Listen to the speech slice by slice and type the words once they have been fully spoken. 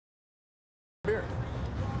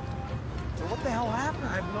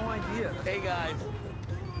Hey, guys.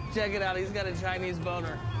 Check it out. He's got a Chinese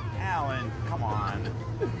boner. Alan, come on.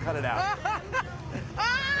 Cut it out.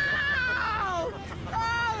 Oh!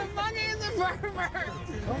 Oh, the monkey is a pervert!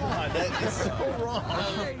 Come on, that is so wrong.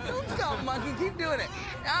 Hey, don't stop, monkey. Keep doing it.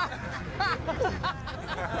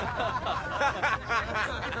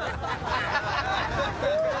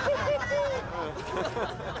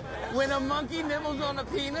 When a monkey nibbles on a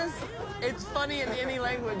penis, it's funny in any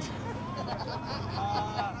language.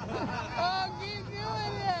 Oh, keep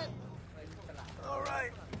doing it. All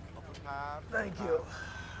right. Thank you.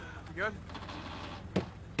 You good?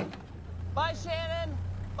 Bye, Shannon.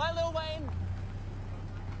 Bye, Lil Wayne.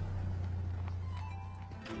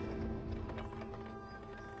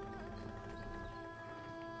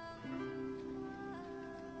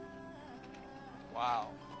 Wow.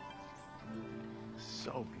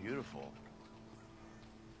 So beautiful.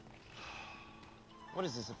 What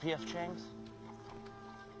is this, a P.F. Chang's?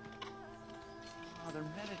 Oh, they're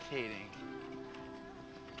meditating.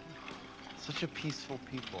 Such a peaceful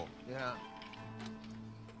people. Yeah.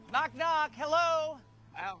 Knock, knock. Hello.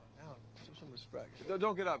 Alan, show some respect.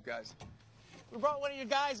 Don't get up, guys. We brought one of your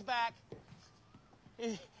guys back.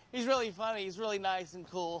 He's really funny. He's really nice and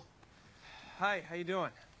cool. Hi, how you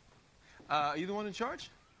doing? Are you the one in charge?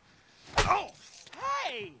 Oh!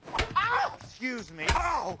 Hey! Ow! Excuse me.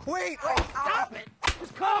 Oh, wait! Stop it!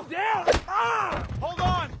 Just calm down! Hold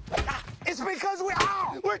on! It's because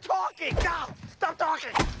we're talking! No! Stop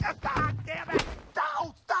talking! God damn it!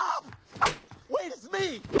 No! Stop! Wait, it's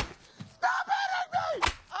me! Stop hitting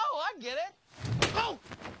me! Oh, I get it. No!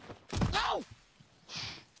 No!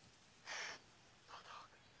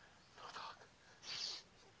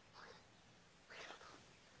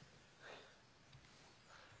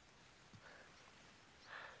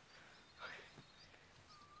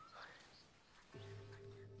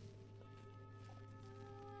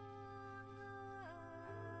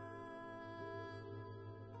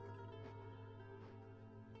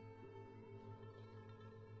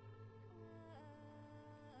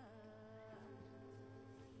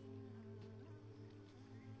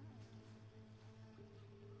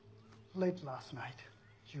 Late last night,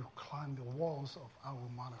 you climbed the walls of our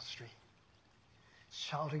monastery,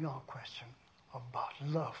 shouting out questions about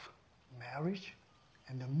love, marriage,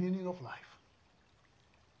 and the meaning of life.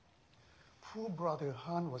 Poor brother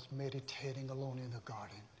Han was meditating alone in the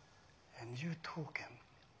garden, and you took him.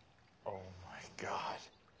 Oh my God.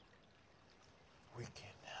 We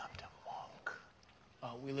kidnapped a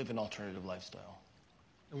monk. We live an alternative lifestyle.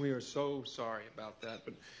 And we are so sorry about that,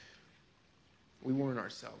 but we weren't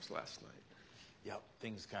ourselves last night. Yep,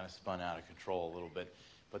 things kind of spun out of control a little bit.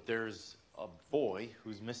 But there's a boy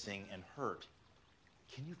who's missing and hurt.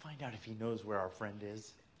 Can you find out if he knows where our friend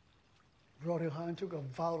is? Brother Han took a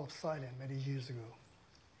vow of silence many years ago.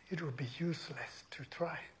 It would be useless to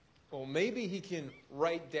try. Well, maybe he can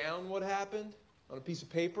write down what happened on a piece of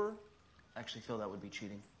paper. I actually feel that would be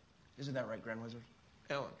cheating. Isn't that right, Grand Wizard?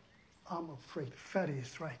 Alan. I'm afraid Fatty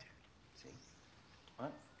is right. See?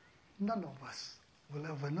 What? None of us will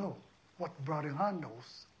ever know what Brother Han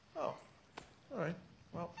knows. Oh, all right.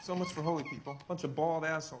 Well, so much for holy people. Bunch of bald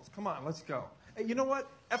assholes. Come on, let's go. Hey, you know what?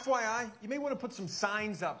 FYI, you may want to put some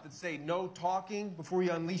signs up that say no talking before you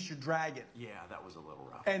unleash your dragon. Yeah, that was a little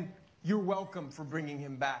rough. And you're welcome for bringing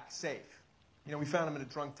him back safe. You know, we found him in a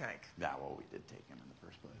drunk tank. Yeah, well, we did take him in the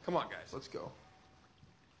first place. Come on, guys, let's go.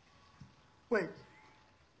 Wait.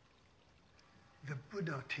 The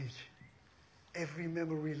Buddha teach every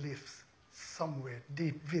memory lives somewhere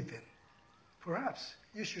deep within. Perhaps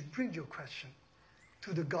you should bring your question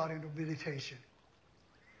to the garden of meditation.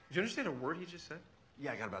 Did you understand a word he just said?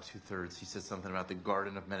 Yeah, I got about 2/3. He said something about the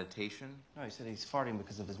garden of meditation. No, he said he's farting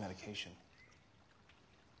because of his medication.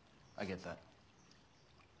 I get that.